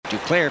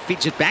Duclair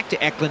feeds it back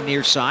to Eklund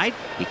near side.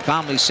 He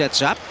calmly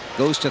sets up,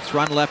 goes to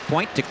Thrun left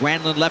point, to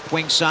Granlund left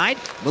wing side,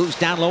 moves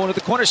down low into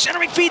the corner,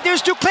 centering feed,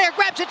 there's Duclair,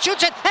 grabs it,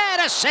 shoots it,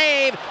 and a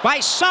save by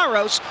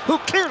Saros, who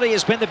clearly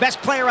has been the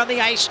best player on the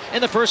ice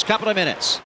in the first couple of minutes.